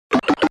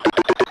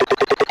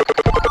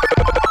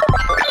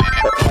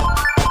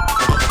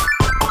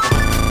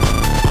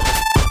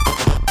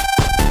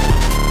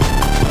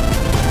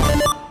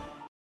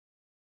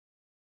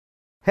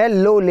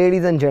Hello,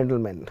 ladies and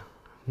gentlemen.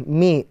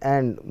 Me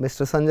and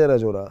Mr. Sanjay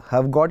Rajora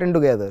have gotten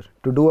together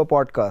to do a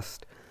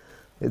podcast.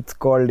 It's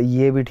called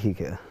ये भी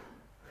ठीक है.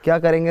 क्या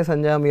करेंगे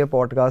संजय हम ये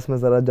पॉडकास्ट में,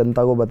 ज़रा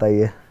जनता को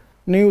बताइए.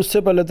 नहीं,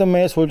 उससे पहले तो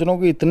मैं सोच रहा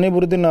हूँ कि इतने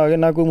बुरे दिन आ गए,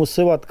 ना कोई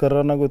मुझसे बात कर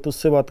रहा ना कोई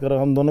तुझसे बात कर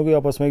रहा. हम दोनों को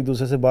आपस में एक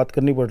दूसरे से बात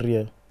करनी पड़ रही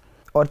है.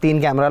 और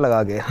 3 कैमरा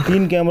लगा के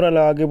 3 कैमरा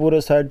लगा के,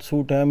 पूरे साइड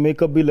सूट है,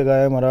 मेकअप भी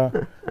लगाया है हमारा,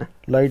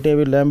 लाइटें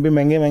भी, लैम्प भी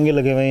महंगे महंगे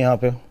लगे हुए हैं यहाँ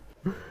पे.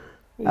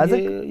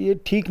 ये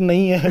ठीक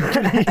नहीं है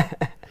एक्चुअली.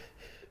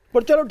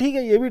 पर चलो ठीक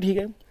है, ये भी ठीक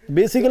है.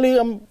 बेसिकली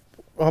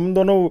हम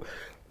दोनों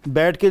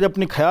बैठ के जब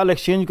अपने ख्याल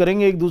एक्सचेंज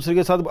करेंगे एक दूसरे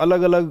के साथ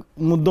अलग अलग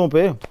मुद्दों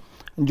पे,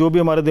 जो भी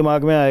हमारे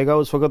दिमाग में आएगा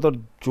उस वक्त, और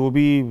जो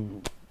भी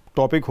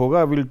टॉपिक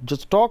होगा will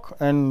just talk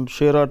and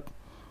share our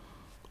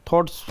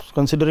thoughts,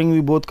 considering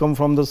we both come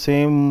from the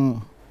same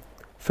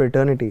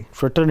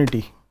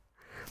fraternity.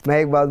 मैं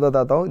एक बात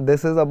बताता हूँ.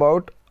 This is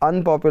about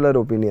unpopular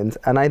opinions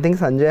and I think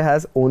Sanjay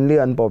has only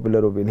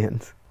unpopular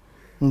opinions.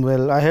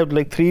 Well, I have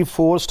like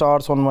 3-4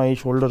 stars on my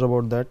shoulders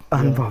about that.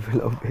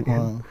 Unpopular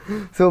opinions.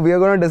 So we are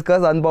going to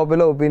discuss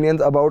unpopular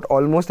opinions about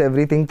almost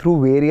everything through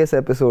various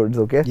episodes,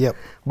 okay?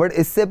 Yep. But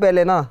इससे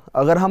पहले ना,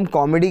 अगर हम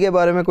comedy के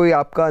बारे में कोई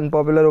आपका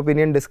unpopular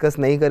opinion डिस्कस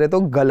नहीं करें तो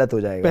गलत हो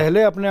जाएगा.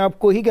 पहले अपने आप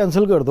को ही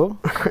कैंसिल कर दो,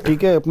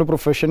 ठीक है, अपने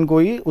प्रोफेशन को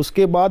ही,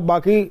 उसके बाद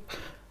बाकी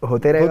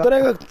होते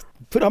रहेगा.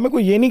 फिर हमें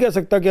कोई ये नहीं कह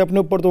सकता कि अपने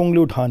ऊपर तो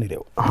उंगली उठा नहीं रहे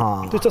हो.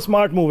 हाँ. तो it's a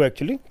smart move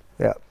actually.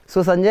 Yeah.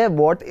 So Sanjay,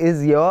 what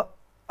is your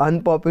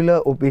unpopular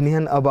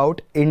opinion about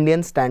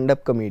Indian stand-up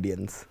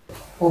comedians?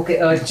 Okay,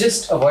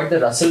 just avoid the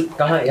rustle.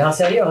 कहाँ? यहाँ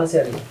से आ रही है, वहाँ से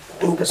आ रही है?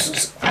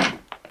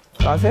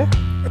 कहाँ से?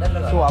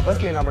 तो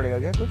वापस लेना पड़ेगा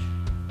क्या कुछ?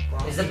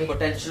 Is the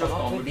potential of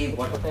comedy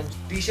what?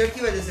 T-shirt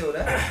की वजह से हो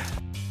रहा है.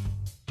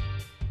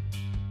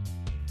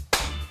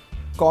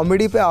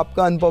 कॉमेडी पे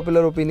आपका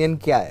अनपॉपुलर ओपिनियन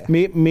क्या है?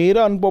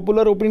 मेरा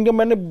अनपॉपुलर ओपिनियन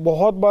मैंने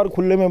बहुत बार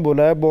खुले में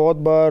बोला है, बहुत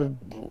बार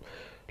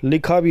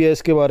लिखा भी है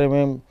इसके बारे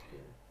में,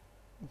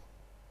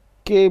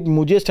 कि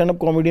मुझे स्टैंड अप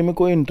कॉमेडी में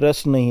कोई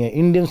इंटरेस्ट नहीं है,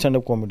 इंडियन स्टैंड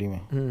अप कॉमेडी में.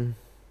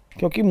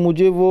 क्योंकि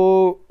मुझे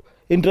वो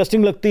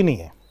इंटरेस्टिंग लगती नहीं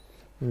है.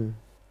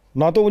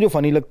 ना तो मुझे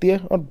फ़नी लगती है,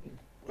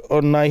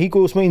 और ना ही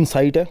कोई उसमें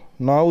इंसाइट है,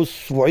 ना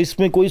उस वॉइस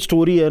में कोई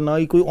स्टोरी है, ना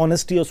ही कोई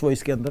ऑनेस्टी है उस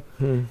वॉइस के अंदर.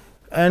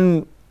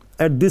 And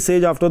at this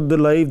as, after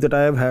the life that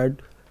I have had,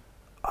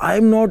 I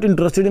am not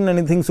interested in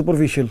anything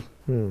superficial.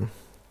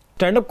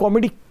 Stand up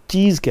comedy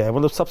चीज़ क्या है?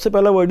 मतलब सबसे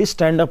पहला वर्ड ही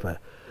स्टैंड अप है.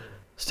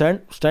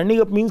 स्टैंडिंग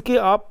अप मीन्स कि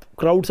आप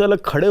क्राउड से अलग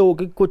खड़े हो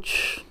के कुछ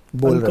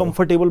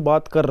अनकंफर्टेबल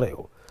बात कर रहे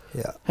हो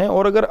हैं,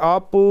 और अगर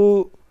आप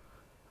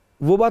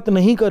वो बात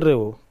नहीं कर रहे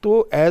हो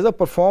तो एज अ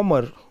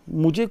परफॉर्मर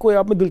मुझे कोई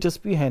आप में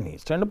दिलचस्पी है नहीं.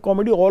 Stand up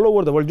comedy all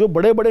over the world, जो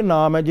बड़े बड़े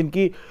नाम हैं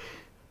जिनकी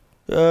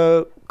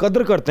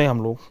कदर करते हैं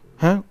हम लोग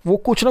हैं, वो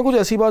कुछ ना कुछ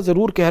ऐसी बात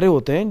ज़रूर कह रहे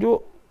होते हैं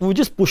जो which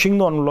is pushing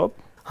the envelope.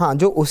 हाँ,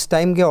 जो उस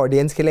टाइम के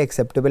ऑडियंस के लिए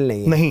एक्सेप्टेबल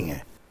नहीं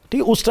है.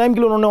 ठीक है, उस टाइम के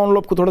लिए उन्होंने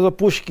एनवलप को थोड़ा सा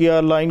पुश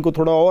किया, लाइन को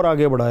थोड़ा और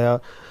आगे बढ़ाया.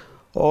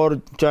 और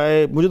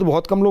चाहे मुझे तो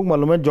बहुत कम लोग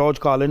मालूम है, जॉर्ज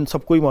कार्लिन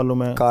सबको ही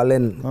मालूम है.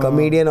 Carlin,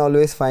 comedian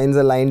always finds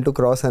a line to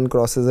cross and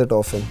crosses it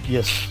often.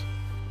 Yes.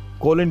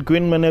 Colin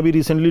Quinn मैंने अभी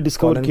रिसेंटली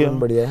डिस्कवर किया.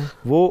 बढ़िया है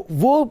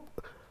वो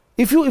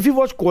if you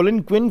watch Colin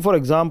Quinn for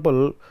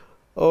example,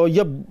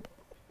 या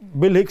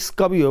बिल हिक्स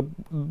का भी हो,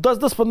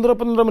 10-10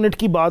 15-15 मिनट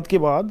की बात के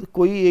बाद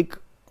कोई एक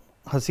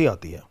हंसी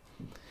आती है,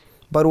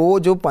 पर वो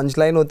जो पंच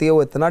लाइन होती है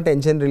वो इतना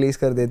टेंशन रिलीज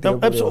कर देती है,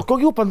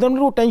 क्योंकि वो 15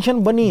 मिनट वो टेंशन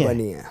बनी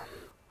है.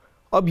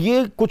 अब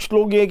ये कुछ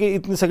लोग ये कि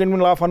इतने सेकंड में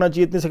लाफ आना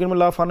चाहिए, इतने सेकंड में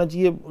लाफ आना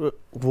चाहिए,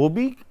 वो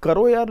भी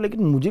करो यार,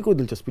 लेकिन मुझे कोई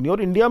दिलचस्पी नहीं.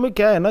 और इंडिया में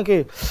क्या है ना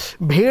कि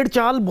भेड़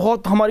चाल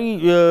बहुत हमारी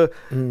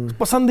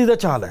पसंदीदा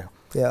चाल है.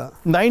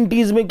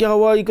 90s में क्या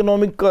हुआ,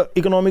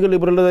 इकोनॉमिकल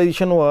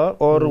लिबरलाइजेशन हुआ,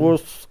 और वो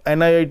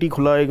NIIT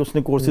खुला है,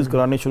 उसने कोर्सेज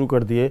कराने शुरू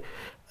कर दिए.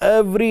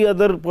 Every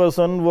other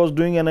person was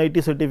doing NIT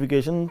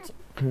certifications,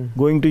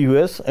 going to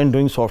US and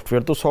doing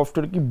software. तो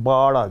सॉफ्टवेयर की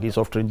बाढ़ आ गई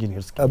सॉफ्टवेयर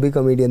इंजीनियर्स की. अभी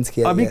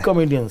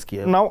कॉमेडियंस की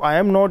है. Now I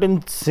am not in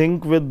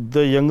sync with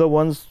the younger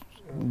ones,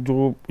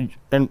 जो,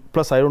 and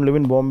plus I don't live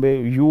in Bombay.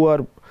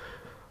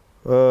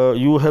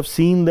 You have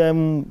seen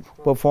them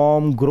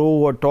perform, grow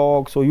or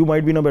talk, so you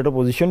might be in a better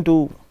position to.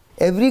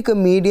 Every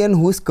comedian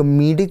who is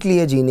comedically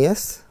a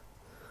genius,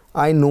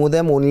 I know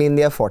them only in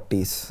their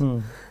 40s.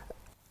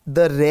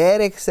 The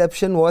rare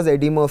exception was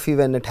Eddie Murphy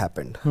when it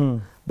happened.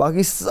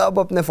 बाकी सब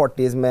अपने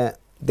 40s में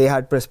they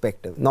had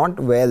perspective, not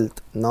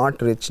wealth,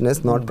 not richness,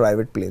 not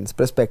private planes,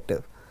 perspective.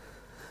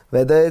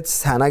 Whether it's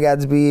Hannah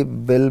Gadsby,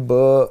 Bill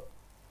Burr,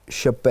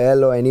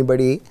 Chappelle or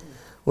anybody,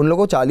 उन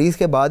लोगों को 40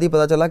 के बाद ही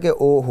पता चला कि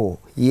ओहो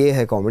ये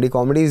है comedy.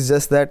 Comedy is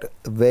just that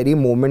very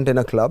moment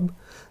in a club.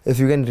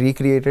 If you can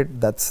recreate it,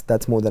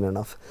 that's more than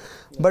enough.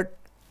 But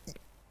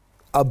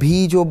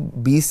अभी जो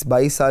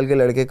 20-22 साल के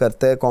लड़के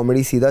करते हैं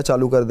कॉमेडी, सीधा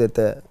चालू कर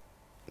देते हैं,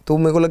 तो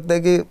मेरे को लगता है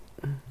कि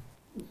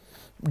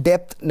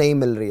डेप्थ नहीं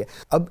मिल रही है.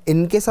 अब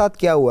इनके साथ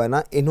क्या हुआ है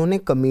ना, इन्होंने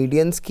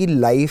कॉमेडियंस की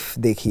लाइफ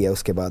देखी है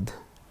उसके बाद.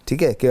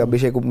 ठीक है, कि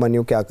अभिषेक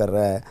उपमन्यु क्या कर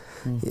रहा है,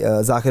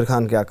 जाकिर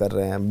खान क्या कर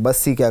रहे हैं,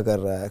 बस्सी क्या कर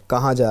रहा है,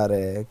 कहाँ जा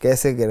रहे हैं,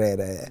 कैसे रह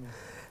रहे हैं,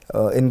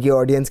 इनकी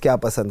ऑडियंस क्या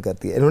पसंद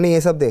करती है, इन्होंने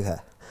ये सब देखा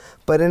है.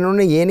 पर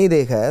इन्होंने ये नहीं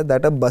देखा है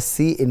that a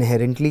bussy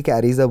inherently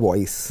carries a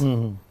voice,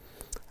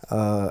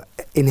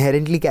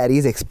 inherently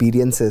carries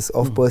experiences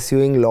of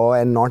pursuing law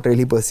and not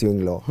really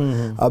pursuing law.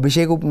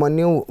 Abhishek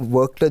Upamanyu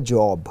worked a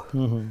job,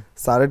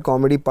 started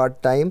comedy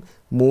part-time,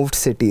 moved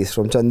cities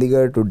from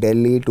Chandigarh to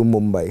Delhi to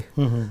Mumbai.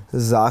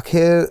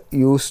 Zakir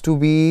used to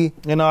be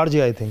an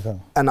RJ, I think.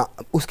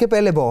 उसके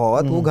पहले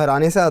बहुत वो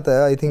घराने से आता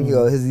है. I think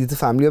he's a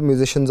family of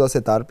musicians or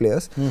sitar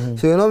players.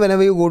 So you know,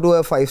 whenever you go to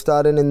a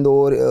 5-star in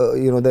Indore,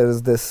 you know, there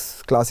is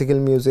this classical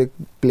music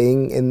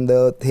playing in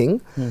the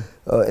thing,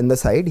 in the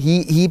side.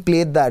 He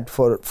played that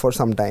for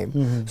some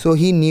time. So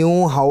he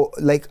knew how,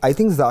 like, I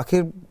think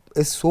Zakir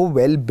is so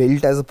well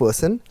built as a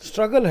person.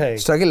 Struggle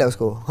है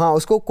उसको. हाँ,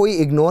 उसको कोई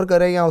ignore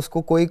करे या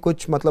उसको कोई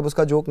कुछ मतलब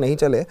उसका joke नहीं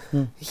चले,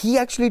 he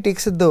actually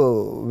takes it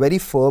very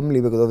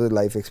firmly because of his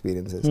life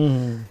experiences.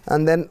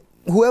 And then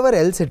whoever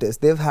else it is,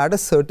 they've had a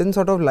certain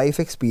sort of life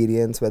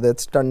experience, whether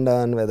it's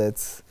Tandon, whether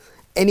it's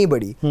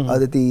anybody,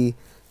 Aditi,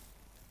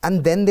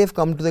 and then they've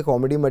come to the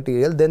comedy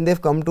material, then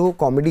they've come to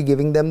comedy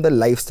giving them the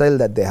lifestyle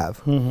that they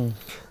have.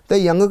 The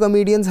younger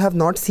comedians have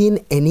not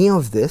seen any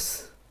of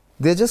this.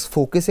 They're just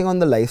focusing on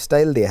the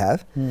lifestyle they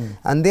have,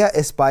 and they are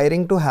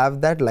aspiring to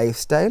have that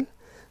lifestyle,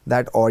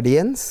 that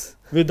audience,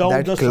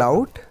 without that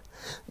clout.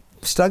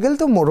 Struggle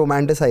तो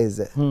romanticized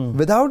है,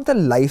 without the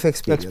life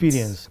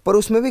experience. पर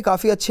उसमें भी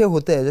काफ़ी अच्छे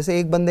होते हैं. जैसे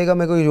एक बंदे का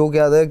मेरे को जोक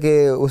याद है कि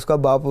उसका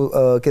बाप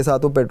के साथ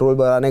वो पेट्रोल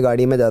भराने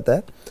गाड़ी में जाता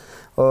है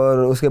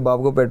और उसके बाप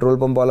को पेट्रोल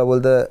पंप वाला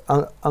बोलता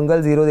है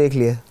अंकल 0 देख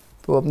लिए,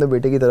 तो अपने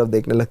बेटे की तरफ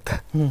देखने लगता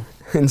है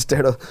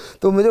instead of.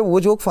 तो मुझे वो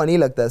जोक फनी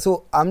लगता है. So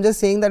I'm just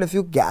saying that if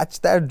you catch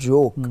that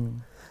joke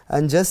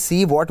and just see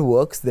what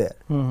works there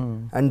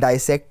and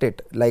dissect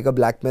it like a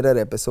Black Mirror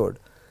episode,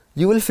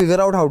 you will figure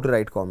out how to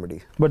write comedy.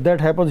 But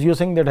that happens, you're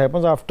saying that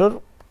happens after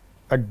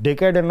a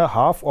decade and a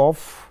half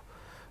of,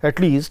 at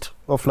least,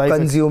 of life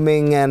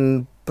consuming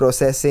and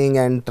processing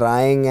and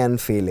trying and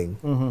failing.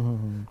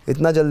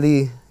 इतना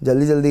जल्दी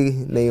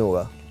नहीं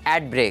होगा.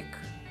 Ad break.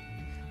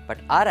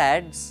 But our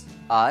ads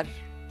are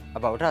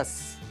about us.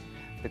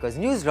 Because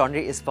News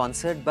Laundry is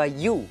sponsored by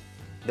you,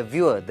 the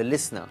viewer, the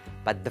listener.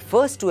 But the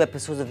first 2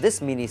 episodes of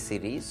this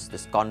mini-series,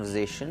 this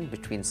conversation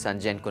between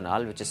Sanjay and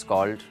Kunal, which is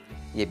called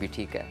Bhi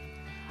Theek Hai,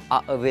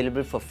 are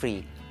available for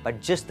free.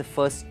 But just the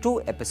first 2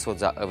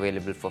 episodes are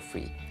available for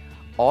free.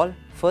 All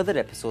further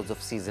episodes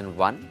of season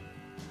 1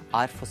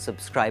 are for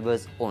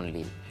subscribers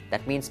only.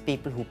 That means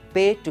people who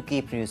pay to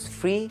keep news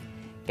free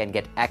can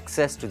get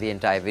access to the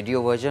entire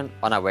video version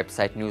on our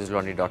website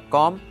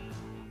newslaundry.com,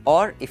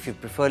 or if you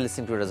prefer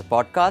listening to it as a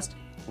podcast,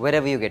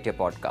 wherever you get your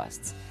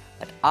podcasts.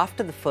 But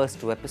after the first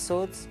 2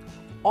 episodes,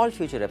 all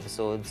future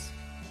episodes,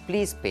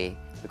 please pay,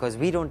 because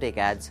we don't take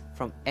ads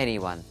from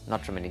anyone,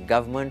 not from any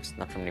governments,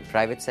 not from any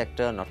private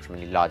sector, not from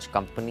any large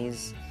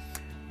companies.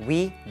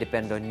 We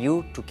depend on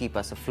you to keep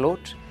us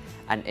afloat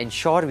and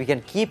ensure we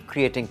can keep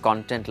creating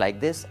content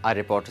like this. Our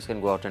reporters can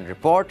go out and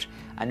report,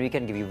 and we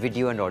can give you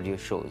video and audio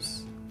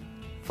shows.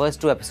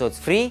 First 2 episodes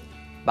free,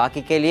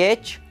 बाकी के लिए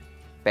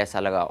पैसा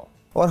लगाओ.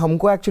 और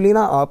हमको actually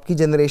ना आपकी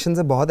generation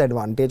से बहुत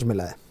एडवांटेज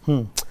मिला है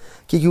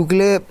कि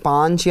क्योंकि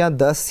 5 या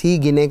 10 ही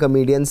गिने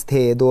कॉमेडियंस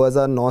थे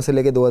 2009 से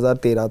लेके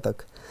 2013 तक,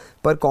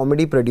 पर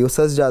कॉमेडी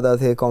प्रोड्यूसर्स ज़्यादा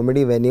थे,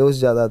 कॉमेडी वेन्यूज़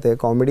ज़्यादा थे,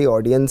 कॉमेडी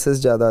ऑडियंसेस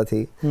ज़्यादा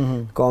थी,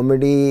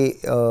 कॉमेडी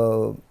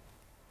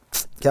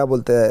क्या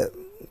बोलते हैं,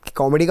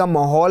 कॉमेडी का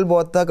माहौल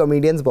बहुत था,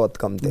 कॉमेडियंस बहुत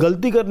कम थे,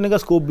 गलती करने का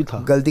स्कोप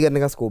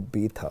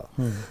भी था.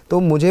 तो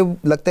मुझे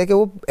लगता है कि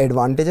वो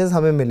एडवांटेजेस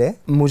हमें मिले.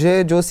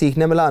 मुझे जो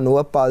सीखने मिला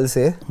अनुभव पाल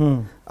से,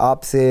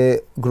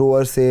 आपसे,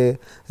 ग्रोअर से,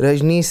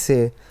 रजनीश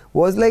से,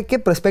 वाज लाइक कि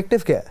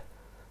पर्सपेक्टिव क्या है.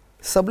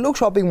 सब लोग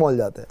शॉपिंग मॉल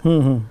जाते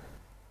हैं,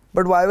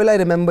 but why will I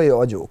remember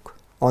your joke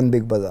on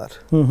Big Bazaar?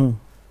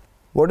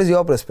 What is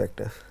your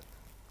perspective?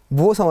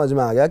 वो समझ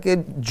में आ गया कि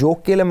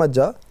जोक के लिए मत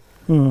जा,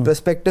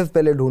 पर्सपेक्टिव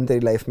पहले ढूंढ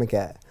तेरी लाइफ में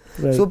क्या है.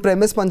 सो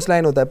प्रेमिस पंच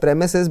लाइन होता है.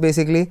 प्रेमिस इज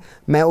बेसिकली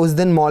मैं उस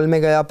दिन मॉल में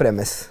गया,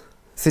 premise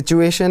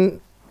situation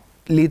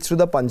leads to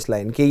the punch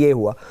line कि ये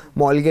हुआ.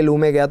 मॉल के लू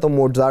में गया तो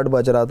मोटजार्ट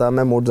बज रहा था,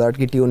 मैं मोटजार्ट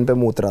की ट्यून पे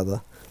मूत रहा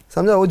था,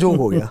 समझा, वो जोक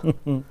हो गया.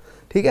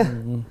 ठीक है.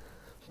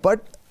 बट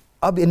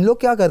अब इन लोग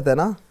क्या करते हैं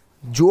ना,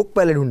 जोक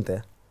पहले ढूंढते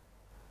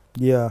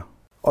हैं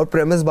और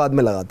प्रेमिस बाद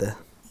में लगाते हैं.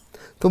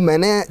 तो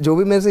मैंने जो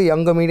भी मेरे से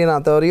यंग कॉमेडियन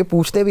आता है और ये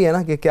पूछते भी है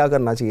ना कि क्या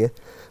करना चाहिए,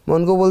 मैं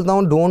उनको बोलता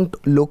हूँ don't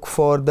look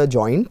for the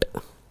joint,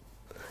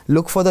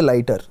 look for the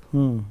lighter.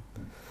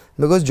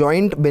 Because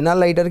joint बिना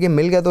लाइटर के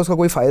मिल गया तो उसका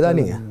कोई फ़ायदा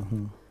नहीं है.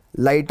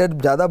 लाइटर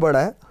ज़्यादा बड़ा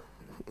है,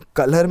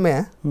 कलर में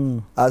है,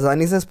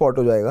 आसानी से स्पॉट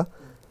हो जाएगा,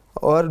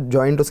 और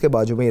जॉइंट उसके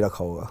बाजू में ही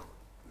रखा होगा.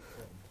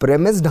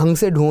 प्रेमिस ढंग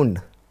से ढूंढ,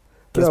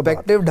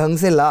 पर्सपेक्टिव ढंग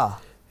से ला.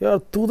 यार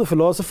तू तो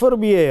फिलोसोफर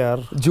भी है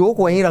यार. जोक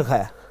वहीं रखा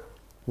है.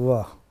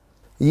 वाह.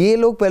 ये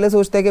लोग पहले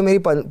सोचते हैं कि मेरी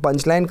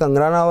पंचलाइन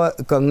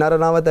कंगना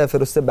रनावत है,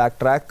 फिर उससे बैक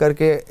ट्रैक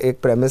करके एक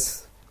प्रेमिस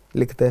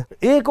लिखते हैं.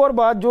 एक और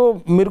बात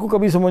जो मेरे को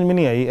कभी समझ में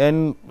नहीं आई,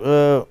 and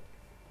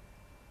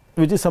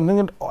which is something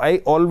that I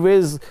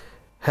always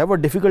have a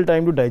difficult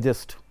time to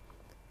digest.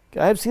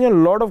 I have seen a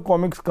lot of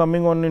comics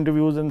coming on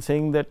interviews and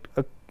saying that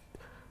a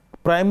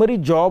primary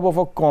job of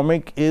a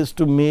comic is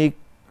to make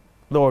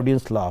the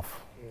audience laugh.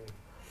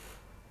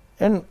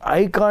 And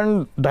I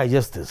can't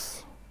digest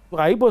this.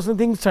 I personally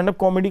think stand-up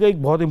comedy का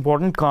एक बहुत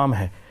important काम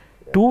है.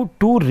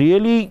 To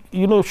really,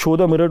 show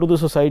the mirror to the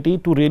society,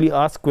 to really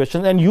ask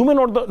questions, and you may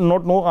not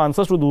know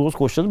answers to those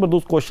questions, but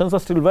those questions are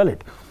still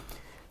valid.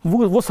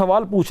 वो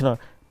सवाल पूछना.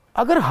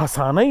 अगर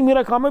हंसाना ही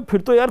मेरा काम है,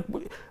 फिर तो यार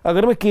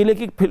अगर मैं केले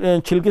के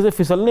छिलके से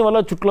फिसलने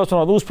वाला चुटकुला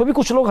सुना दूं, उस पर भी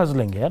कुछ लोग हंस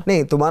लेंगे यार.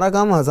 नहीं, तुम्हारा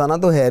काम हंसाना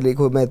तो है.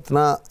 देखो, मैं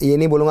इतना ये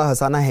नहीं बोलूँगा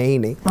हंसाना है ही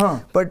नहीं.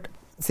 But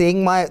saying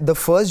the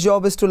first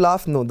job is to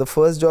laugh, no, the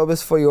first job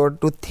is for you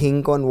to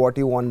think on what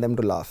you want them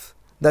to laugh.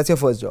 That's your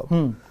first job.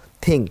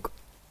 Think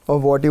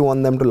of what you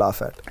want them to laugh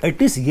at.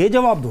 At least ये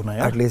जवाब दो ना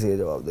यार. At least ये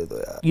जवाब दे दो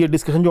यार. ये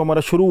डिस्कशन जो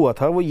हमारा शुरू हुआ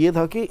था वो ये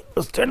था कि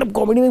स्टैंड अप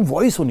कॉमेडी में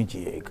वॉइस होनी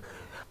चाहिए.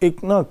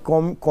 एक ना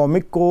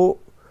कॉमिक को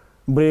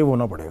ब्रेव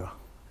होना पड़ेगा,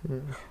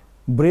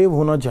 ब्रेव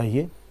होना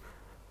चाहिए.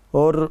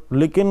 और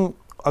लेकिन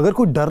अगर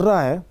कोई डर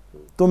रहा है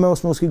तो मैं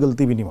उसमें उसकी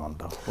गलती भी नहीं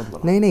मानता.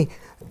 नहीं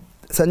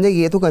संजय,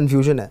 ये तो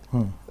कंफ्यूजन है.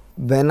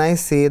 When I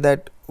say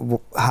that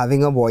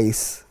having a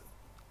voice,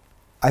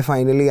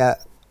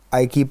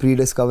 I keep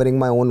rediscovering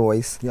my own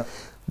voice.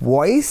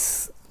 Voice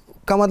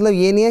का मतलब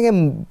ये नहीं है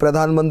कि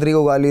प्रधानमंत्री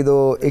को गाली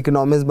दो,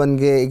 इकोनॉमिस्ट बन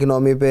के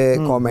इकोनॉमी पे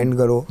कमेंट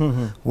करो.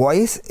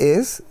 Voice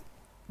is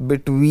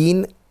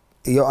between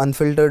your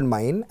unfiltered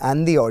mind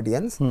and the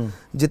audience.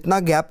 जितना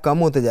गैप कम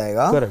होते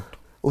जाएगा, Correct.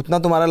 उतना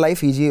तुम्हारा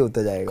लाइफ इजी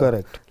होता जाएगा.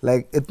 Correct.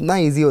 Like इतना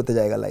इजी होता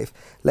जाएगा life.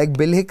 Like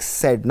Bill Hicks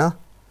said ना,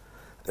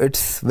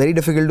 it's very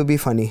difficult to be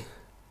funny.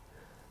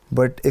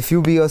 But if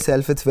you be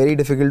yourself, it's very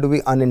difficult to be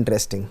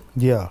uninteresting.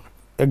 Yeah,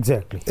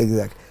 exactly.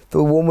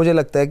 तो वो मुझे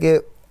लगता है कि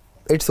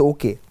it's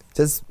okay.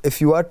 Just if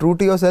you are true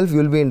to yourself,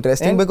 you'll be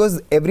interesting, because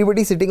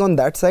everybody sitting on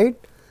that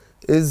side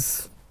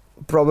is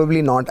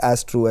probably not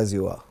as true as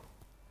you are.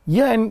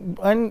 Yeah,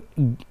 and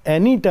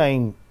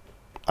anytime,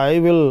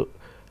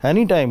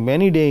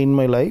 any day in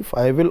my life,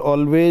 I will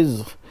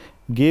always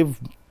give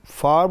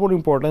far more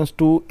importance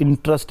to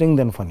interesting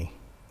than funny.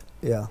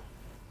 Yeah.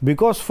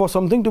 Because for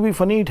something to be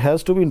funny, it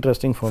has to be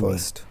interesting for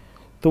First. me.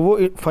 तो वो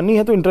funny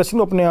है तो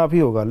interesting अपने आप ही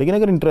होगा, लेकिन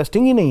अगर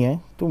interesting ही नहीं है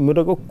तो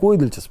मेरे को कोई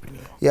दिलचस्पी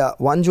नहीं है. Yeah,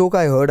 one joke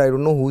I heard, I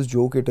don't know whose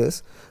joke it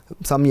is,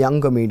 some young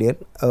comedian,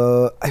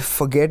 I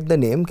forget the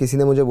name, किसी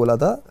ने मुझे बोला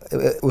था,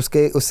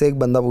 उससे एक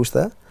बंदा पूछता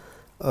है,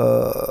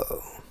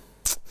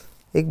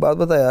 एक बात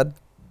बता यार,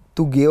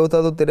 तू गे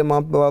होता तो तेरे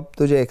माँ बाप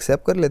तुझे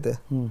एक्सेप्ट कर लेते.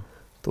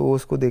 तो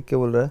उसको देख के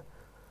बोल रहा है,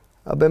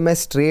 अबे मैं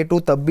स्ट्रेट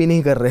हूँ तब भी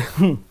नहीं कर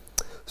रहे.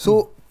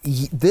 So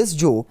this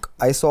joke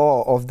I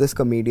saw of this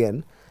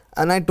comedian,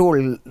 and I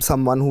told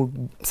someone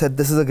who said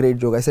this is a great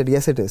joke. I said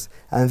yes it is,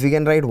 and if he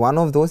can write one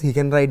of those, he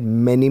can write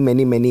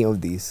many of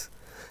these.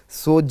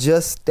 So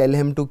just tell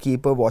him to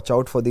keep a watch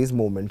out for these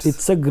moments.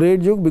 It's a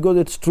great joke because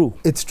it's true.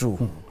 It's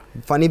true.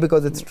 Funny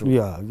because it's true.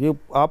 Yeah, ये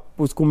आप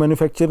उसको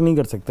manufacture नहीं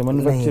कर सकते.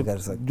 नहीं कर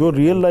सकते. जो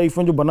रियल लाइफ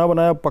में जो बना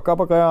बनाया पका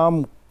पकाया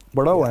आम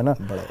बड़ा हुआ है ना,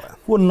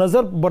 वो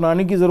नज़र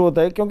बनाने की ज़रूरत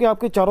है, क्योंकि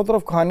आपके चारों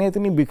तरफ खाने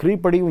इतनी बिखरी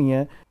पड़ी हुई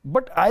हैं.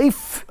 But I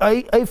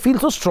feel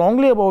so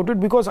strongly about it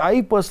because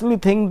I personally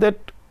think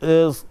that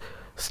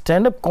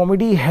stand up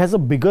comedy has a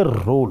bigger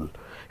role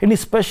in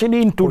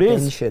especially in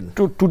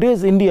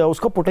today's India.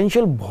 उसका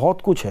पोटेंशियल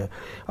बहुत कुछ है.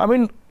 I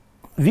mean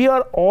we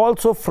are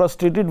also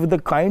frustrated with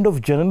the kind of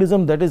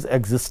journalism that is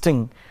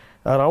existing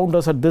around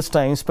us at this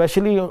time,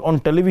 especially on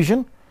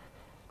television.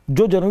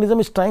 जो journalism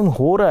इस time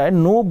हो रहा है,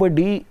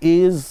 nobody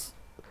is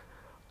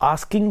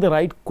asking the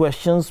right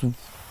questions,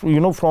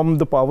 from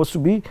the powers to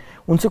be.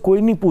 उनसे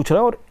कोई नहीं पूछ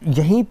रहा. और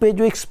यहीं पे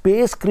जो एक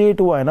स्पेस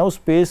क्रिएट हुआ है ना, उस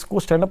स्पेस को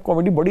स्टैंड अप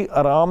कॉमेडी बड़ी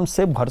आराम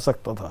से भर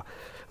सकता था.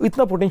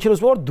 इतना पोटेंशियल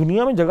उसमें, और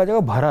दुनिया में जगह जगह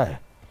भरा है.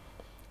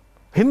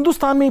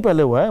 हिंदुस्तान में ही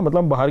पहले हुआ है,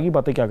 मतलब बाहर की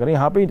बातें क्या करें,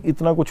 यहाँ पे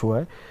इतना कुछ हुआ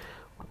है.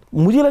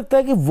 मुझे लगता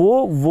है कि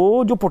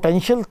वो जो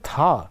पोटेंशियल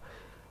था,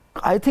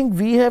 I think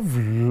we have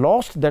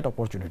lost that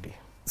opportunity.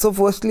 So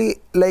firstly,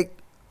 like,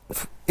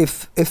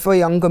 if a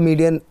young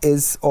comedian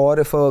is, or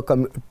if a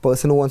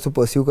person who wants to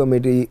pursue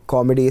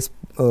comedy is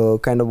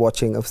kind of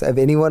watching, if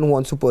anyone who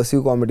wants to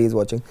pursue comedy is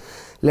watching,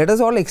 let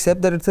us all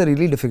accept that it's a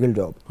really difficult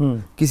job.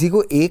 किसी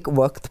को एक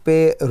वक्त पे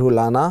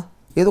रुलाना,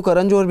 ये तो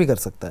करण जौहर भी कर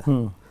सकता है.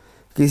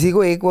 किसी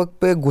को एक वक्त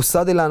पे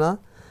गुस्सा दिलाना,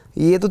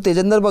 ये तो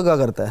तेजेंद्र बग्गा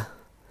करता है.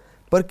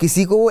 पर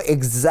किसी को वो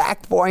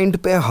एग्जैक्ट पॉइंट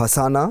पे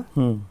हंसाना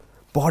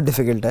बहुत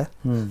डिफिकल्ट है.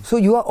 So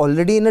you are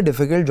already in a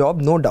difficult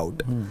job, no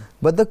doubt.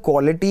 But the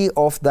quality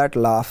of that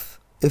laugh,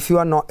 if you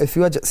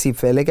are see,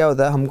 पहले क्या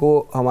होता है,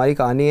 हमको हमारी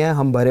कहानी है,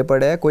 हम भरे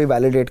पड़े हैं, कोई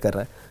वैलिडेट कर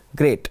रहा है,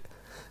 ग्रेट.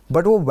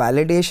 बट वो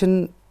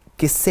वैलिडेशन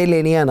किससे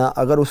लेनी है ना,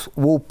 अगर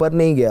वो ऊपर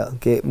नहीं गया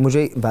कि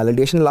मुझे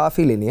वैलिडेशन लाफ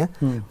ही लेनी है,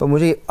 पर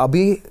मुझे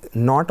अभी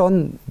not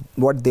on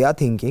what they are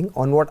thinking,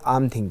 on what I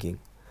am thinking,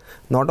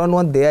 not on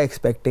what they are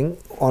expecting,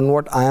 on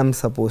what I am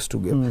supposed to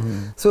give.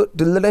 So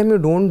till the time you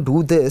don't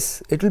do this,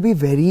 it will be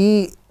very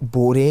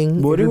boring.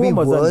 It will be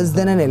worse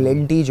than an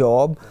LLT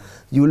job.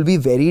 You will be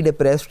very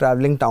depressed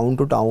traveling town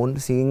to town,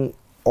 seeing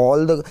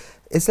all the...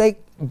 It's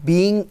like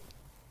being...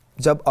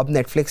 जब अब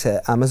Netflix है,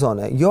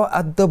 Amazon है, you're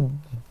at the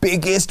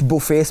biggest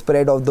buffet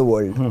spread of the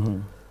world.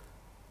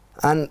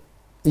 And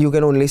you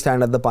can only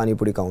stand at the Pani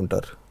Puri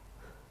counter.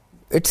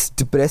 It's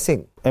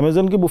depressing.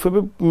 Amazon के buffet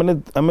पे मैंने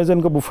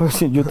Amazon का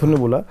buffet जो तूने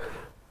बोला,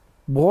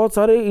 बहुत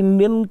सारे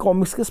इंडियन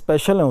कॉमिक्स के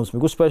स्पेशल हैं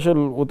उसमें, कुछ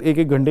स्पेशल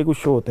एक घंटे कुछ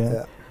शो होते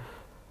हैं.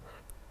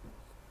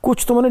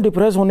 कुछ तो मैंने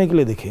डिप्रेस होने के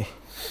लिए देखे,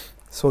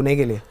 सोने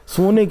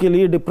के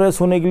लिए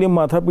डिप्रेस होने के लिए,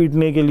 माथा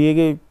पीटने के लिए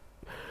कि,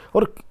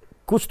 और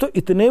कुछ तो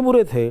इतने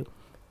बुरे थे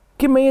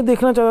कि मैं ये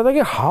देखना चाहता था कि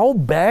how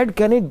bad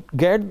can it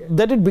get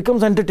that it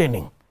becomes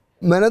entertaining.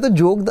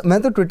 मैं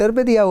तो ट्विटर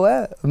पे दिया हुआ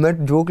है, मैं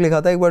जोक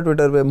लिखा था एक बार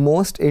ट्विटर पे,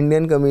 most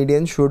Indian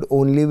comedians should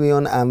only be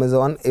on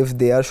Amazon if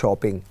they are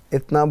shopping.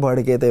 इतना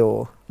भड़के थे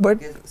वो.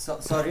 But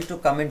sorry to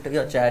come into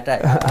your chat.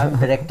 I'm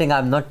directing.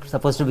 I'm not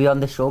supposed to be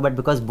on the show, but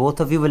because both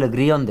of you will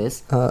agree on this,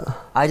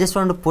 I just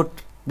want to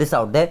put this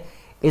out there.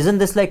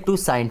 Isn't this like two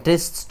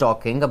scientists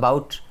talking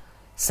about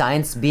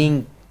science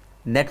being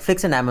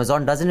Netflix and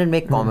Amazon? Doesn't it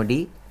make comedy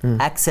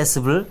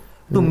accessible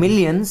to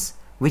millions,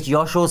 which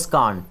your shows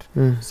can't?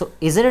 So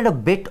isn't it a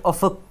bit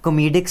of a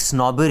comedic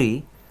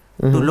snobbery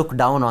to look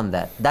down on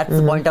that? That's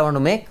the point I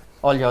want to make.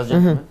 All yours,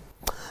 gentlemen.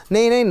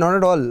 No, not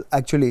at all,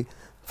 actually.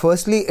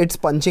 Firstly, it's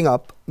punching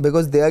up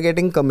because they are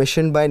getting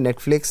commissioned by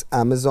Netflix,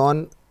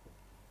 Amazon,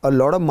 a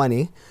lot of money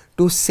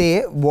to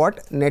say what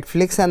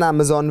Netflix and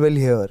Amazon will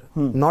hear,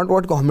 not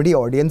what comedy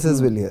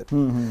audiences will hear.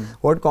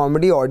 What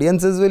comedy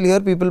audiences will hear,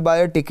 people buy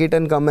a ticket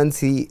and come and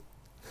see.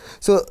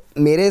 So,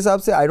 मेरे हिसाब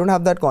से I don't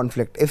have that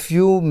conflict. If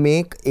you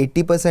make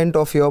 80%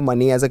 of your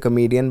money as a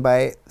comedian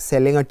by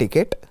selling a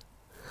ticket,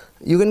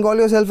 you can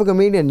call yourself a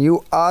comedian.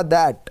 You are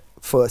that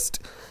first.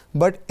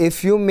 But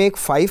if you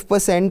make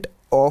 5%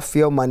 of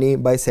your money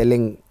by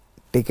selling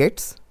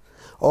tickets,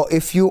 or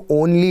if you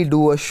only do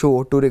a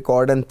show to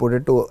record and put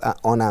it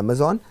on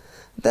Amazon,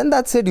 then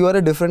that's it. You are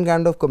a different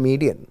kind of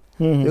comedian.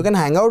 You can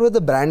hang out with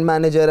the brand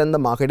manager and the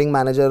marketing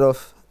manager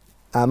of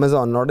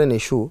Amazon, not an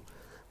issue.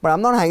 But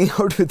I'm not hanging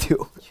out with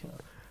you.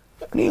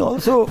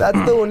 Also,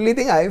 that's the only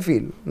thing I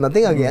feel.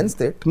 Nothing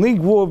against it. नहीं,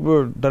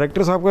 वो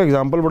director साहब का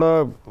example बड़ा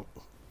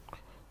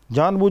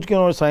जानबूझ के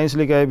उन्होंने science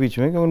लेके आए बीच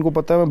में, क्योंकि उनको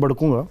पता है मैं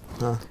भड़कूंगा.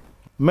 हाँ.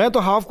 मैं तो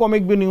हाफ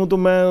कॉमिक भी नहीं हूँ, तो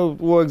मैं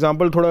वो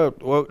एग्जांपल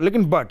थोड़ा,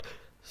 लेकिन but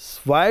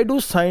why do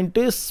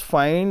scientist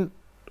find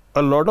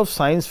a lot of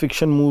science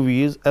fiction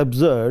movies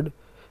absurd?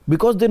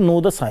 Because they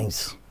know the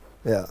science.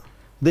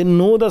 They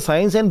know the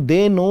science and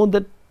they know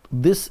that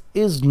this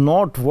is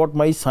not what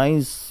my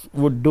science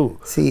would do.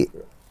 See,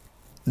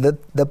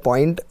 the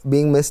point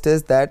being missed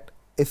is that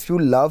if you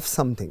love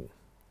something,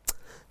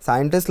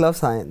 scientists love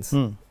science,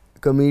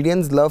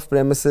 comedians love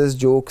premises,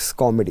 jokes,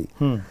 comedy.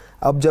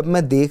 अब जब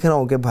मैं देख रहा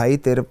हूँ कि भाई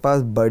तेरे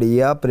पास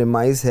बढ़िया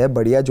प्रेमाइस है,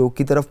 बढ़िया जोक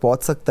की तरफ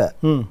पहुँच सकता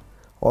है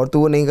और तू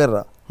वो नहीं कर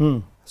रहा,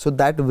 so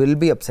that will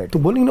be upset. तो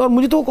बोलेंगे, और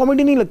मुझे तो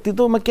कॉमेडी नहीं लगती,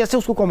 तो मैं कैसे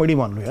उसको कॉमेडी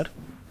मान लूँ यार?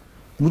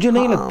 मुझे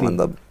नहीं लगती.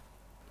 मतलब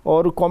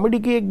और कॉमेडी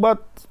की एक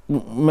बात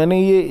मैंने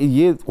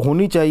ये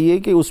होनी चाहिए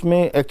कि उसमें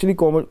actually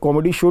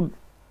comedy should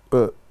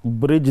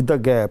bridge the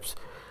gaps,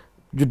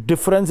 जो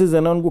डिफरेंसेस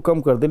है ना उनको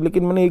कम कर दे.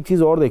 लेकिन मैंने एक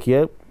चीज़ और देखी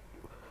है,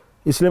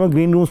 इसलिए मैं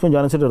ग्रीन रूम्स में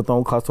जाने से डरता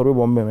हूँ, खासतौर पे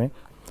बॉम्बे में.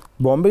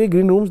 बॉम्बे के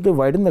green rooms they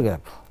widen the gap.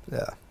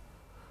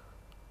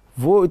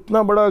 वो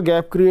इतना बड़ा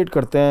गैप क्रिएट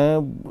करते हैं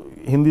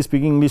हिंदी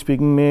स्पीकिंग इंग्लिश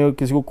स्पीकिंग में,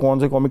 किसी को कौन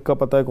से कॉमिक का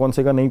पता है कौन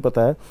से का नहीं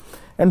पता है.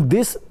 And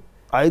this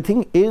I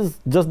think is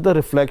just the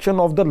reflection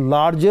of the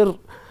larger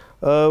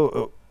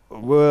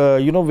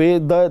way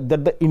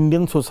that the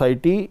Indian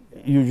society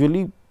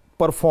usually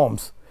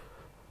performs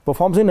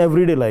in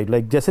everyday life,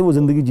 like जैसे वो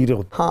जिंदगी जी रहे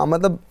होते. हाँ,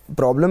 मतलब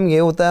प्रॉब्लम ये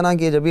होता है ना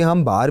कि जब भी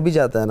हम बाहर भी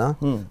जाते हैं ना,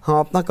 हम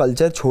अपना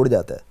कल्चर छोड़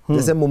जाते हैं.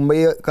 जैसे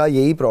मुंबई का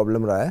यही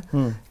प्रॉब्लम रहा है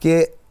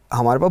कि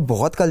हमारे पास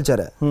बहुत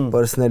कल्चर है,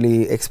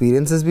 पर्सनली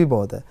एक्सपीरियंसेस भी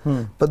बहुत है,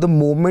 but the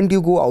moment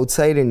you go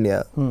outside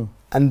India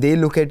and they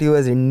look at you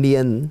as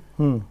Indian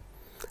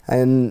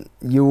and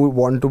you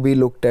want to be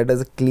looked at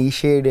as a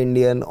cliched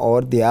Indian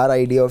or their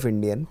idea of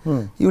Indian,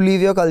 you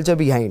leave your culture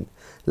behind.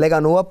 Like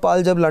Anuv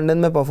पाल जब London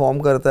में perform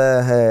करता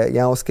है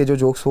या उसके जो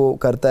jokes वो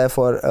करता है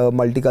for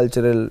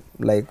multicultural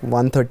like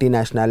 130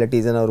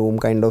 nationalities in a room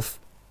kind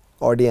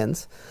of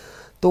audience,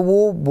 तो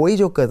वो वही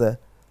जोक करता है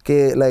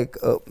कि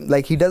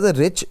like he does a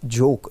rich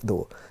joke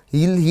though.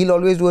 He'll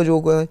always do a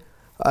joke.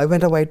 I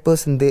met a white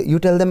person. You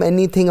tell them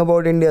anything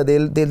about India,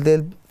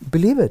 they'll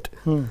believe it.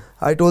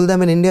 I told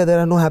them in India there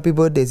are no happy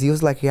birthdays. He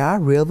was like, yeah,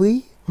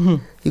 really?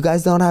 You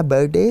guys don't have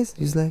birthdays?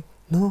 He's like,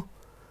 no,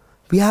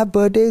 we have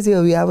birthdays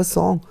here. We have a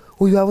song.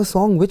 Oh, you have a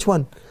song? Which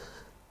one?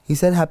 He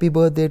said, happy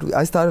birthday.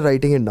 I started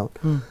writing it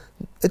down.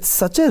 It's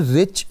such a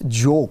rich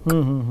joke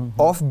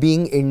of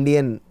being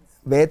Indian,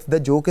 where the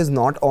joke is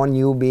not on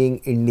you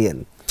being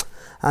Indian.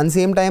 And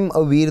same time,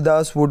 a Veer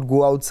Das would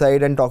go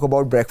outside and talk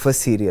about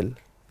breakfast cereal,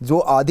 जो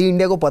आधी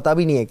India को पता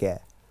भी नहीं है क्या है.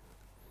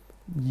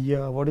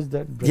 Yeah, what is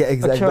that? Yeah,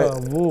 exactly.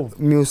 अच्छा, वो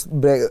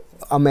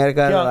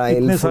अमेरिका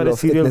इतने सारे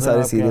सीरियल्स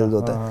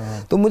होते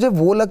हैं. तो मुझे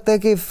वो लगता है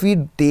कि if we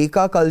take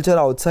our culture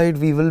outside,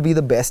 we will be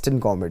the best in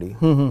comedy.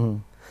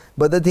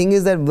 But the thing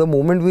is that the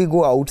moment we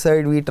go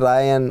outside, we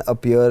try and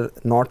appear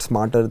not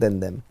smarter than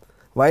them,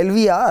 while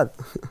we are.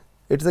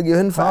 It's a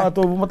given fact. हाँ,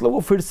 तो मतलब वो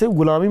फिर से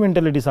गुलामी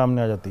mentality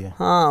सामने आ जाती है.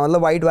 हाँ,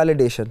 मतलब white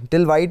validation.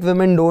 Till white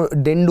women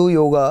didn't do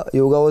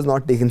yoga was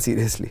not taken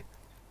seriously.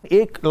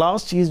 एक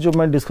लास्ट चीज़ जो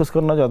मैं डिस्कस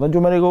करना चाहता हूँ,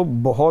 जो मेरे को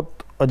बहुत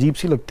अजीब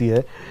सी लगती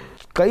है,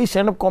 कई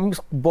स्टैंड अप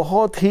कॉमिक्स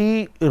बहुत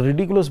ही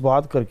रिडिकुलस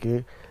बात करके,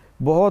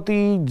 बहुत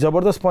ही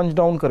ज़बरदस्त पंच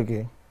डाउन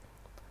करके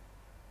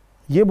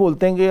ये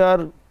बोलते हैं कि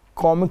यार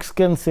कॉमिक्स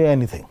कैन से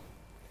एनीथिंग।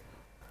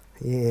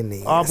 ये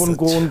नहीं आप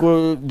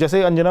उनको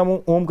जैसे अंजना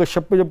ओम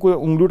कश्यप पे जब कोई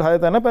उंगली उठाया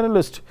था ना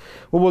पैनलिस्ट,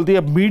 वो बोलती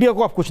है मीडिया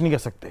को आप कुछ नहीं कह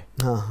सकते।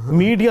 हाँ,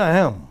 मीडिया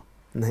है हम,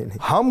 नहीं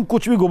हम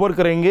कुछ भी गोबर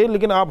करेंगे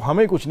लेकिन आप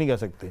हमें कुछ नहीं कह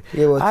सकते।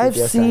 I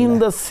have seen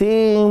the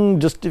same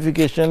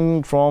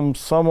justification from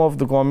some of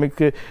the comic.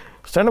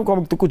 Stand up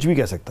comic तो कुछ भी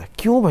कह सकता है,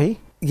 क्यों भाई?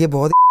 ये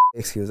बहुत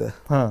एक्सक्यूज है।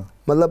 हाँ,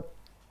 मतलब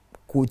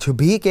कुछ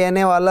भी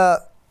कहने वाला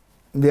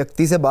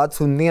व्यक्ति से बात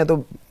सुननी है तो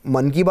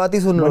मन की बात ही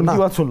सुन लो ना। मन की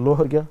बात सुन लो,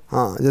 और क्या।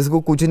 हाँ, जिसको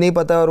कुछ नहीं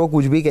पता और वो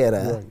कुछ भी कह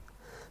रहा है।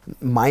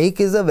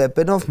 Mic is a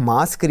weapon of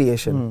mass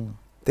creation.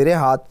 तेरे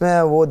हाथ में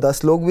है, वो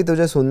 10 लोग भी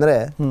तुझे सुन रहे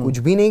हैं, कुछ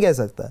भी नहीं कह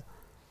सकता।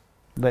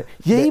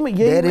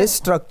 There is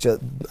structure.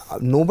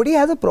 Nobody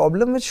has a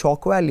problem with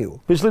shock value.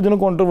 पिछले दिनों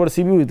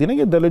कंट्रोवर्सी भी हुई थी ना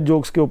कि दलित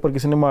जोक्स के ऊपर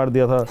किसी ने मार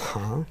दिया था।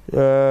 हाँ,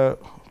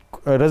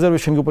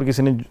 रिजर्वेशन के ऊपर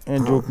किसी ने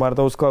जोक मारा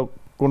था, उसका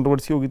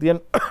कंट्रोवर्सी हो गई थी। And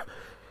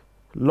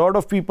lot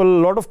of people,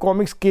 lot of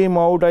comics came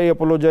out. I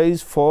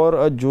apologize for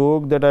a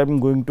joke that I'm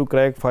going to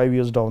crack 5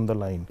 years down the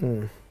line.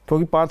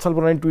 क्योंकि 5 साल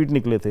पुराने ट्वीट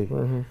निकले थे।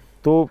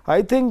 तो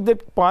आई थिंक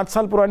दैट 5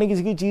 साल पुरानी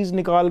किसी की चीज़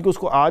निकाल के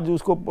उसको आज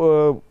उसको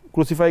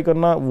क्रूसीफाई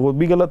करना वो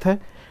भी गलत है।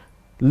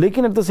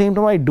 लेकिन at the same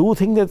time I do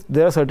think that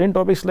there are certain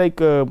topics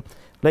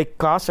like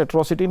caste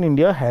atrocity in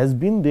India has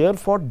been there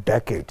for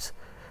decades,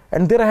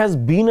 and there has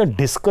been a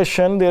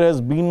discussion, there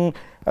has been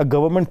a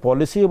government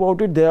policy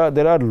about it,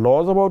 there are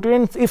laws about it,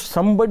 and if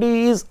somebody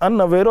is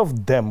unaware of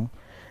them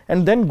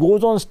and then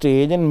goes on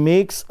stage and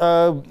makes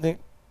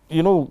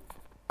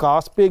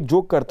cast पे एक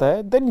joke करता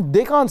है, then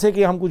they can't say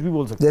कि हम कुछ भी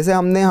बोल सकते हैं। जैसे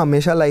हमने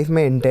हमेशा लाइफ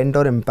में इंटेंट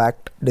और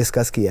इम्पैक्ट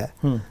डिस्कस किया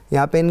है,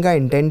 यहाँ पे इनका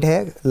इंटेंट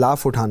है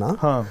लाफ उठाना।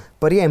 हाँ,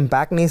 पर ये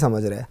इम्पैक्ट नहीं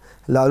समझ रहे।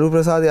 लालू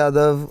प्रसाद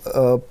यादव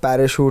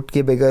पैराशूट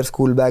के बगैर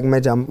स्कूल बैग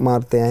में जंप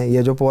मारते हैं।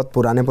 ये जो बहुत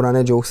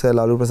पुराने जोक्स है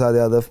लालू प्रसाद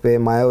यादव पे,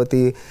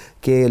 मायावती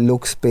के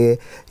लुक्स पे,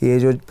 ये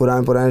जो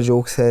पुराने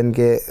जोक्स है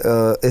इनके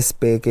इस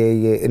पे के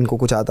ये इनको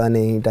कुछ आता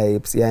नहीं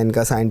टाइप्स, या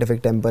इनका साइंटिफिक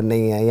टेम्पर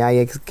नहीं है, या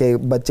ये के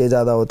बच्चे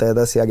ज़्यादा होते हैं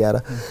 10 या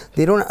 11।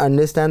 They don't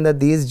understand that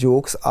these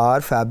jokes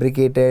are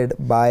fabricated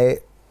bye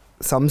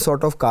some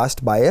sort of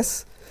caste bias,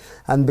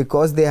 and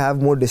because they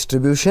have more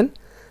distribution,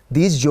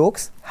 these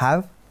jokes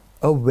have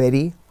a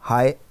very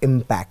high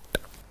impact.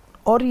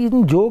 और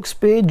इन जोक्स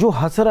पे जो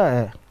हंस रहा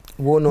है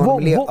वो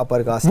नॉर्मली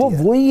अपर कास्ट वो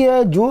वही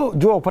है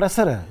जो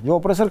ऑपरेसर है, जो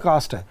ऑपरेसर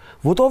कास्ट है,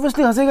 वो तो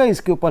ऑब्वियसली हंसेगा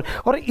इसके ऊपर।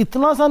 और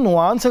इतना सा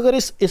नुआंस अगर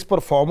इस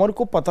परफॉर्मर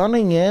को पता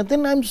नहीं है,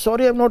 then I am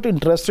sorry, I am not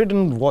interested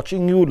in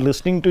watching you,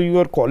 listening to you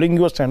और calling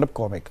you a stand up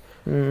comic.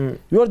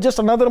 You are just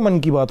another मन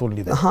की बात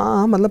ओनली।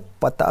 हाँ, मतलब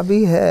पता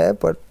भी है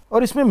पर।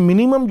 और इसमें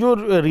मिनिमम जो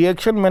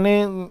रिएक्शन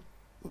मैंने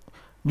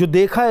जो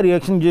देखा है,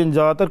 रिएक्शन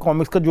ज़्यादातर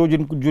कॉमिक्स का जो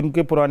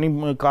जिनके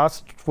पुरानी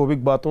कास्ट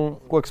फोबिक बातों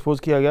को एक्सपोज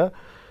किया गया,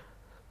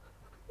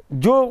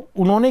 जो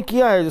उन्होंने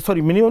किया है,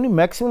 सॉरी मिनिमम नहीं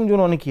मैक्सिमम जो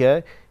उन्होंने किया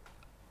है,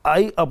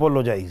 आई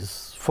apologise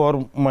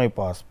for my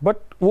pass, but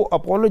वो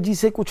अपोलॉजी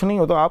से कुछ नहीं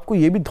होता। आपको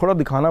ये भी थोड़ा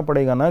दिखाना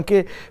पड़ेगा ना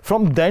कि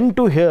from then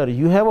to here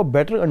you have a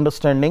better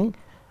understanding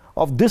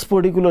of this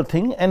particular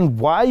thing and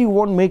why you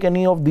won't make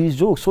any of these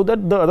jokes, so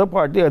that the other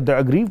party, the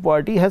aggrieved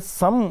party has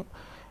some,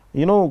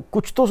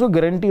 कुछ तो उसको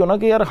guarantee हो ना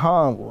कि यार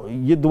हाँ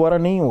ये दोबारा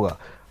नहीं होगा।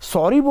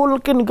 सॉरी बोल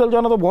के निकल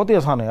जाना तो बहुत ही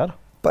आसान है यार।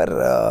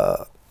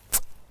 पर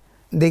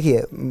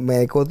देखिए,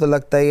 मेरे को तो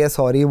लगता है ये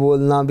सॉरी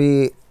बोलना भी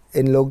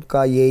इन लोग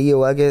का यही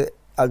होगा कि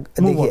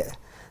देखिए,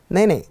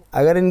 नहीं,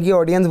 अगर इनकी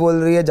ऑडियंस बोल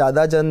रही है,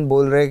 ज़्यादा जन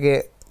बोल रहे हैं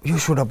कि you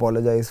should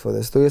apologise for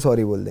this, तो ये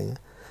सॉरी बोल देंगे।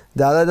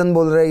 ज़्यादा जन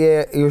बोल रहे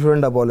हैं कि you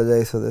shouldn't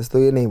apologise for this, तो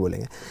ये नहीं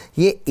बोलेंगे।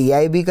 ये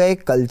AIB का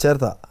एक कल्चर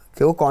था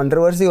कि वो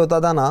कंट्रोवर्सी होता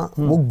था ना,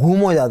 वो घूम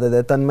हो जाते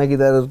थे। तन्मय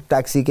किधर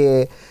टैक्सी के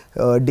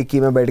डिक्की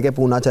में बैठ के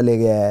पूना चले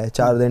गया है,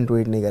 4 दिन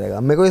ट्वीट नहीं करेगा।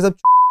 मेरे को ये सब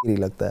नहीं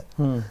लगता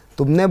है।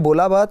 तुमने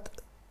बोला बात,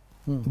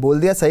 बोल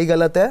दिया सही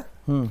गलत है,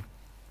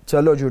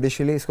 चलो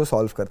जुडिशियली इसको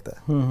सॉल्व करता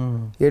है।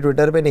 ये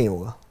ट्विटर पे नहीं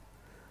होगा।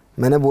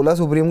 मैंने बोला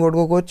सुप्रीम कोर्ट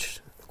को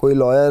कुछ, कोई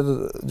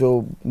लॉयर जो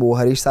वो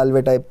हरीश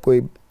साल्वे टाइप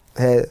कोई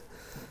है,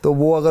 तो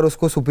वो अगर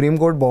उसको सुप्रीम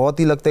कोर्ट बहुत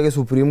ही लगता है कि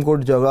सुप्रीम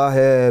कोर्ट जगह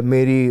है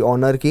मेरी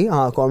ऑनर की,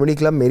 हाँ कॉमेडी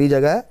क्लब मेरी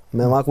जगह है,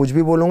 मैं वहाँ कुछ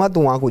भी बोलूँगा,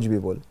 तू वहाँ कुछ भी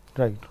बोल,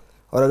 राइट।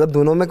 और अगर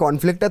दोनों में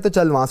कॉन्फ्लिक्ट है तो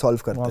चल वहाँ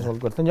सॉल्व करते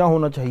हैं, जहाँ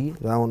होना चाहिए,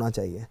 जहाँ होना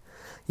चाहिए।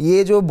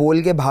 ये जो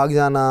बोल के भाग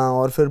जाना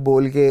और फिर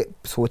बोल के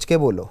सोच के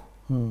बोलो,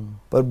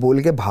 पर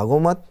बोल के भागो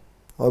मत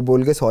और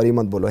बोल के सॉरी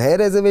मत बोलो। है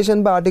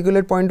रिजर्वेशन पे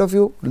आर्टिकुलेट पॉइंट ऑफ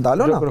व्यू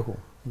डालो ना,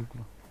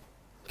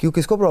 क्यों,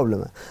 किसको प्रॉब्लम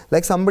है?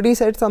 Like somebody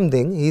said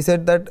something, he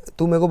said that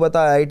तू मेरे को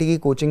बता IIT की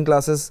कोचिंग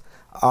क्लासेस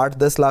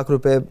 8-10 लाख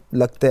रुपए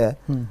लगते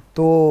हैं,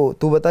 तो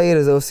तू बता ये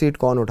रिजर्व सीट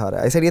कौन उठा रहा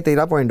है? ऐसे ये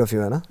तेरा पॉइंट ऑफ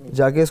व्यू है ना,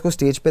 जाके इसको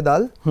स्टेज पे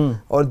डाल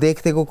और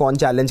देखते को कौन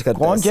चैलेंज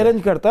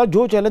करता है।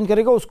 जो चैलेंज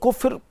करेगा उसको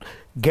फिर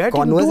Get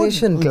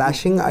conversation,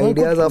 clashing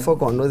ideas are for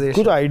conversation.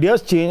 कुछ आइडियाज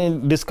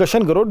चेंज,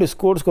 डिस्कशन करो,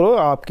 डिस्कोर्स करो,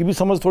 आपकी भी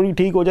समझ थोड़ी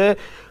ठीक हो जाए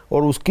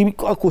और उसकी भी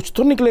कुछ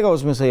तो निकलेगा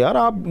उसमें से यार.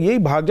 आप यही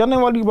भाग जाने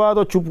वाली बात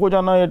और चुप हो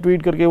जाना या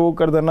ट्वीट करके वो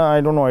कर देना,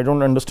 I don't know, I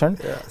don't understand.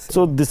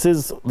 So this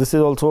is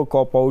also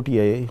cop out ही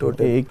है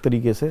एक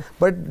तरीके से.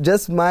 But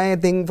just my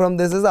thing from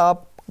this is,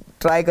 आप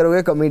ट्राई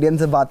करोगे कॉमेडियन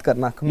से बात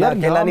करना. मैं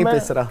अकेला नहीं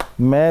पिस रहा.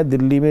 मैं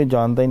दिल्ली में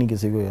जानता ही नहीं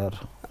किसी को यार.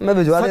 मैं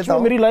भिजवा देता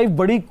हूँ. मेरी लाइफ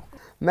बड़ी,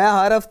 मैं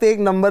हर हफ्ते एक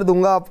नंबर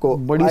दूंगा आपको,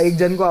 एक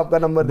जन को आपका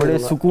नंबर बड़े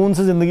सुकून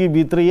से जिंदगी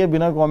बीत रही है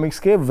बिना कॉमिक्स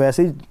के.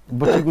 वैसे ही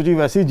बच्ची कुछ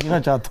वैसे ही जीना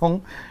चाहता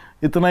हूँ,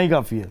 इतना ही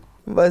काफी है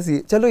बस. ये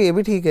चलो, ये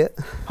भी ठीक है.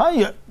 हाँ,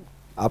 ये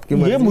आपकी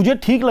ये मुझे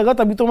ठीक लगा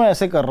तभी तो मैं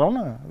ऐसे कर रहा हूँ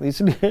ना,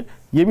 इसलिए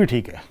ये भी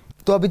ठीक है.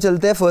 तो अभी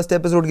चलते हैं फर्स्ट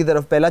एपिसोड की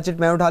तरफ. पहला चिट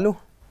मैं उठा लूँ?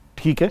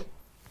 ठीक है,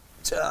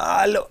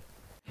 चलो.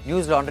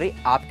 न्यूज लॉन्ड्री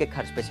आपके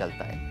खर्च पे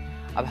चलता है.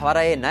 अब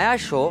हमारा ये नया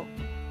शो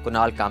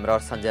कुणाल कामरा और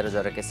संजय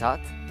रजौरा के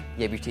साथ,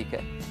 ये भी ठीक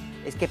है,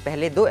 इसके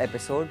पहले 2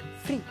 एपिसोड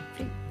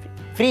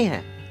फ्री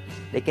हैं,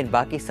 लेकिन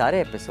बाकी सारे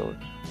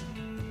एपिसोड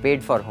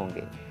पेड फॉर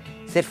होंगे.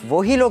 सिर्फ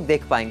वो ही लोग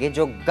देख पाएंगे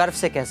जो गर्व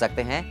से कह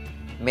सकते हैं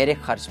मेरे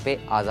खर्च पे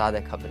आज़ाद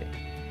है खबरें.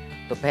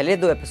 तो पहले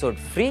 2 एपिसोड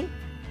फ्री,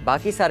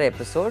 बाकी सारे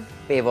एपिसोड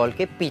पेवॉल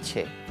के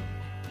पीछे.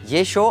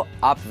 ये शो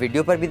आप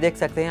वीडियो पर भी देख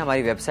सकते हैं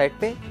हमारी वेबसाइट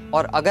पे,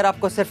 और अगर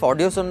आपको सिर्फ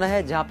ऑडियो सुनना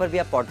है, जहाँ पर भी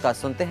आप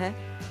पॉडकास्ट सुनते हैं,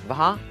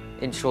 वहाँ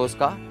इन शोज़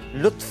का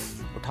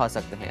लुत्फ उठा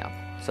सकते हैं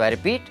आप. सो आई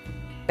रिपीट,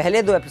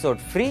 पहले 2 एपिसोड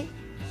फ्री,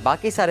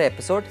 बाकी सारे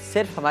एपिसोड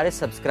सिर्फ हमारे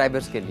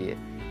सब्सक्राइबर्स के लिए,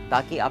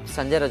 ताकि आप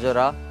संजय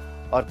रजौरा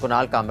और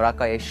कुणाल कामरा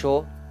का ये शो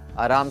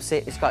आराम से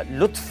इसका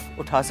लुत्फ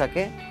उठा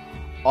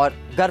सकें और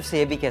गर्व से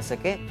ये भी कह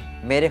सकें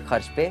मेरे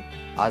खर्च पे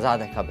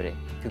आज़ाद है खबरें.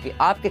 क्योंकि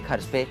आपके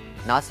खर्च पे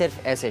ना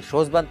सिर्फ ऐसे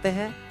शोज बनते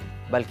हैं,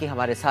 बल्कि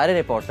हमारे सारे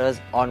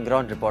रिपोर्टर्स ऑन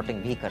ग्राउंड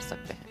रिपोर्टिंग भी कर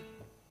सकते हैं.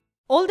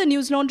 All the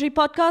News Laundry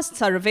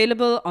podcasts are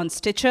available on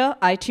Stitcher,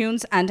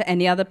 iTunes, and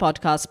any other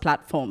podcast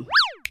platform.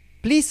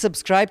 Please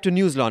subscribe to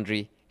News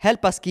Laundry.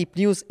 Help us keep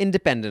news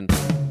independent.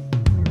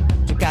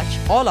 To catch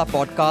all our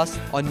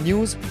podcasts on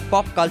news,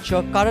 pop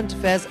culture, current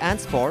affairs,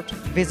 and sport,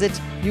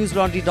 visit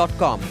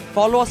newslaundry.com.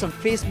 Follow us on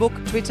Facebook,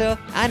 Twitter,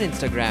 and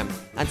Instagram,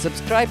 and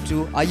subscribe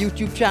to our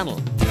YouTube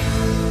channel.